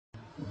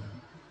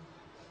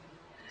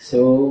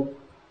So,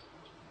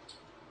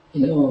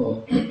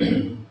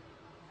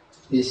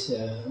 this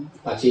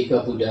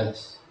Pacheka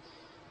Buddhas,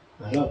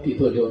 a lot of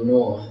people don't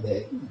know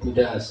that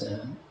Buddhas,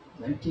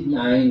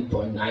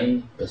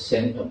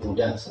 99.9% of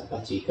Buddhas are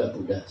Pacheka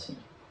Buddhas.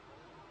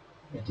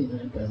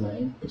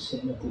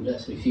 99.9% of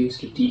Buddhas refuse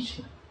to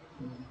teach.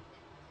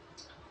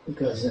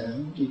 Because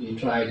if you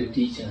try to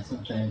teach,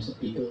 sometimes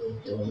people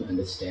don't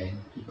understand,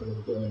 people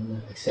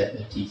don't accept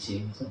the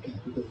teaching,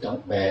 sometimes people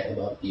talk bad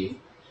about you.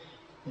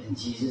 And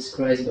Jesus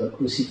Christ got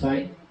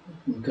crucified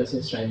because he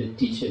was trying to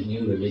teach a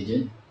new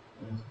religion,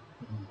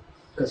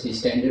 because his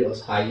standard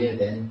was higher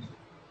than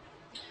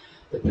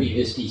the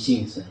previous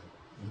teachings.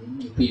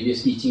 The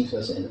previous teachings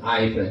was an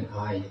eye for an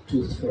eye, a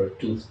tooth for a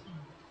tooth.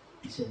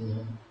 He said,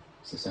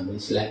 so somebody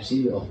slaps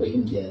you, you offer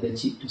him the other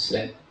cheek to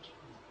slap.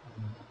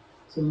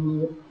 So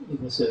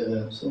it was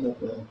a sort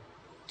of a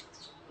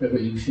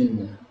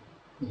revolution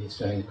he was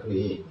trying to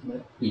create,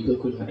 but people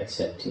could not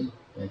accept him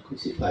and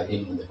crucified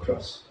him on the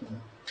cross.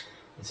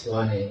 That's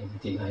why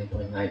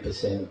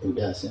 99.9% of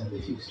Buddhas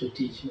refuse to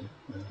teach.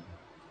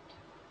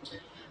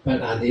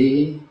 But are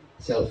they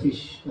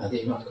selfish? Are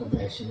they not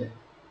compassionate?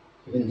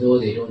 Even though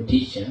they don't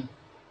teach,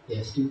 they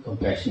are still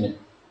compassionate.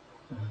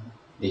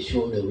 They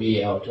show the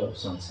way out of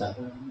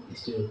samsara. They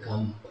still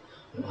come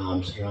on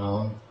arms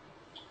round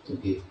to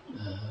give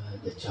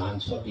the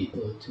chance for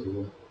people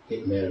to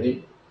get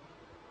married,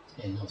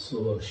 and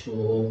also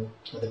show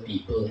other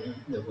people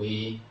the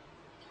way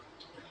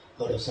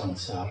out of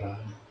samsara.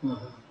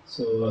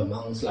 So a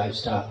monk's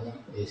lifestyle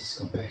is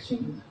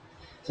compassion.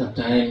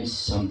 Sometimes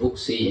some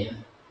books say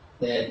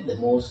that the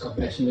most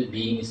compassionate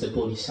being is the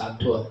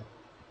bodhisattva.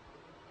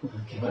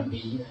 Cannot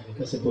be,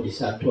 because the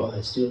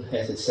bodhisattva still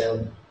has a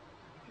self.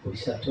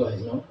 Bodhisattva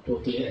is not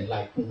totally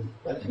enlightened,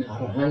 but an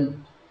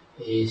Arahant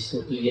is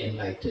totally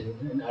enlightened.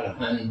 An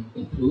Arahant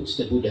includes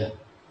the Buddha.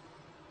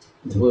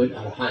 The word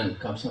Arahant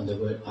comes from the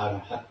word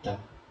Arahatta.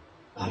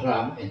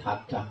 Ara and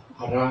Hatta.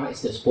 Ara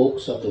is the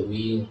spokes of the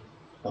wheel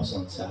of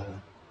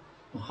samsara.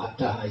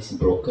 Hatta is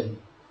broken.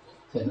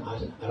 So an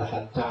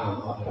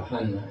Arahatta or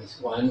Arahant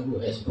is one who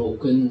has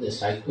broken the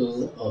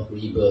cycle of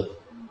rebirth,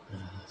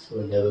 so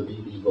will never be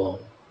reborn.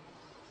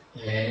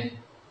 And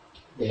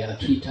there are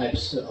three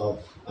types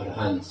of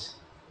Arahants.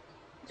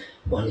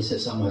 One is a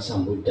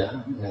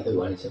Sammasambuddha, another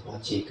one is a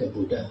Pacheka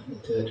Buddha, the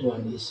third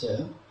one is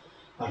a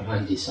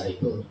Arahant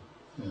disciple.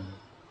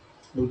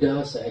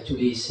 Buddhas are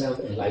actually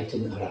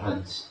self-enlightened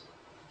Arahants.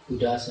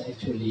 Buddhas are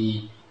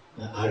actually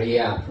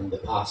Arya from the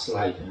past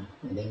life,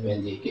 and then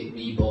when they get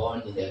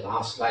reborn in their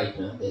last life,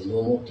 there's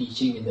no more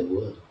teaching in the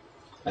world.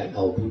 Like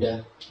our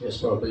Buddha, he was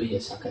probably a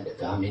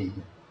Sakadagamin.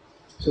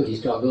 So he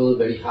struggled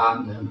very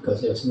hard because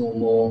there was no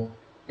more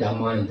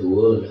Dhamma in the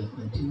world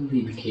until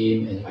he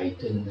became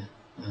enlightened.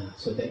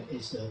 So that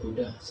is the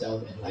Buddha,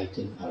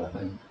 self-enlightened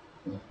Arahant.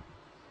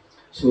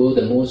 So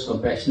the most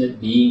compassionate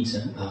beings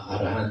are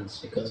Arahants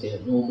because they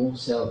have no more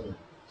self.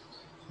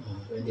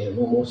 When they have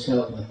no more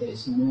self, there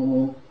is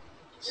no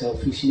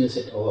selfishness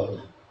at all.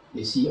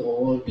 They see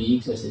all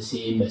beings as the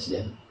same as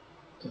them.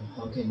 So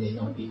how can they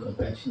not be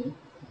compassionate?